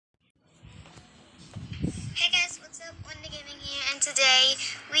Gaming here, and today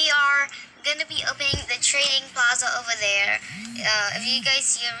we are gonna be opening the trading plaza over there. If you guys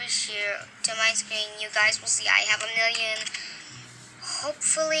see over here to my screen, you guys will see I have 1,000,000.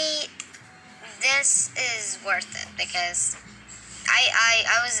 Hopefully, this is worth it because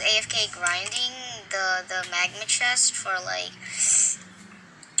I was AFK grinding the magma chest for like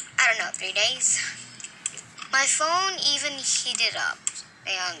I don't know 3 days. My phone even heated up,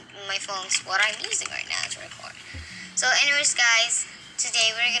 and my phone's what I'm using right now to record. So anyways guys,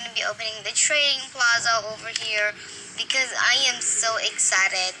 today we're going to be opening the trading plaza over here because I am so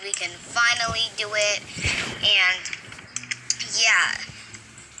excited. We can finally do it, and yeah,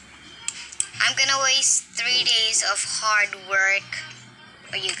 I'm going to waste 3 days of hard work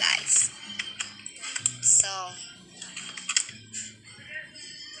for you guys. So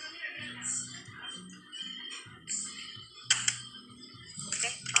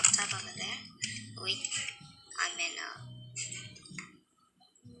okay, popped up over there. Wait, I'm in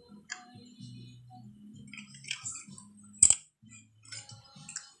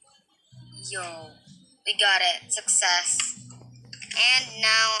yo, we got it, success. And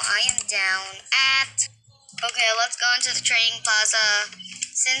now I am down at, okay, let's go into the trading plaza.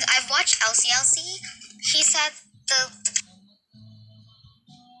 Since I've watched LCLC, she said the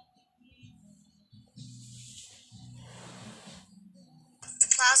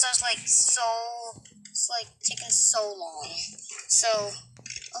plaza's like it's like taking so long. So,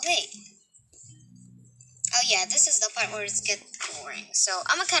 oh wait. Oh yeah, this is the part where it gets boring. So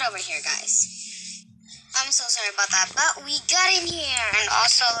I'm gonna cut over here, guys. I'm so sorry about that, but we got in here, and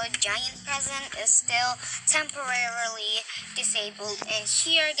also giant present is still temporarily disabled. And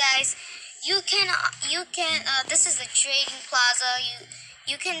here, guys, you can this is the trading plaza.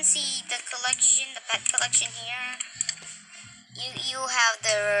 You can see the collection, the pet collection here. You have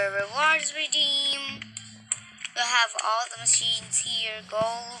the rewards redeem. You have all the machines here,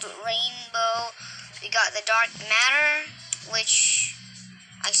 gold, rainbow. We got the dark matter, which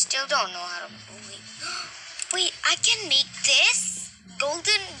I still don't know how to. Wait, I can make this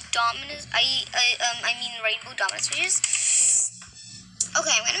golden dominance. I mean rainbow dominance switches.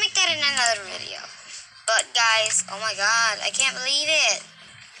 Okay, I'm gonna make that in another video. But guys, oh my god, I can't believe it.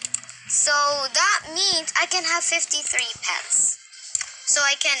 So that means I can have 53 pets. So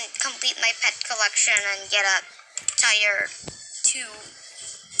I can complete my pet collection and get a tier 2.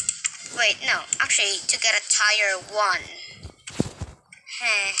 Wait, no, actually to get a tier 1.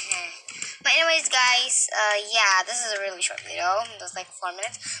 But anyways guys, yeah, this is a really short video. It was like 4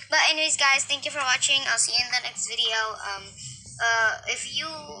 minutes. But anyways guys, thank you for watching. I'll see you in the next video.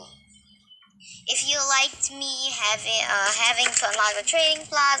 If you liked me having to unlock the trading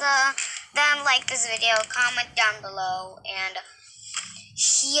plaza, then like this video, comment down below, and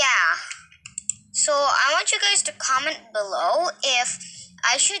yeah. So I want you guys to comment below if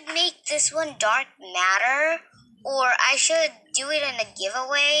I should make this one dark matter, or I should do it in a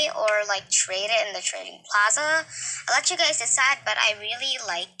giveaway, or like trade it in the trading plaza. I'll let you guys decide, but I really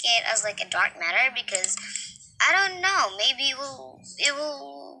like it as like a dark matter because I don't know, maybe it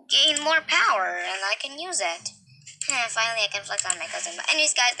will gain more power and I can use it. Finally I can flex on my cousin. But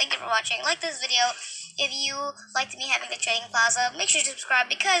anyways guys, thank you for watching. Like this video. If you liked me having the trading plaza, make sure to subscribe,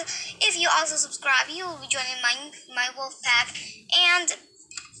 because if you also subscribe, you will be joining my wolf pack, and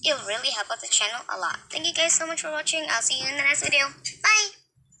it'll really help out the channel a lot. Thank you guys so much for watching. I'll see you in the next video.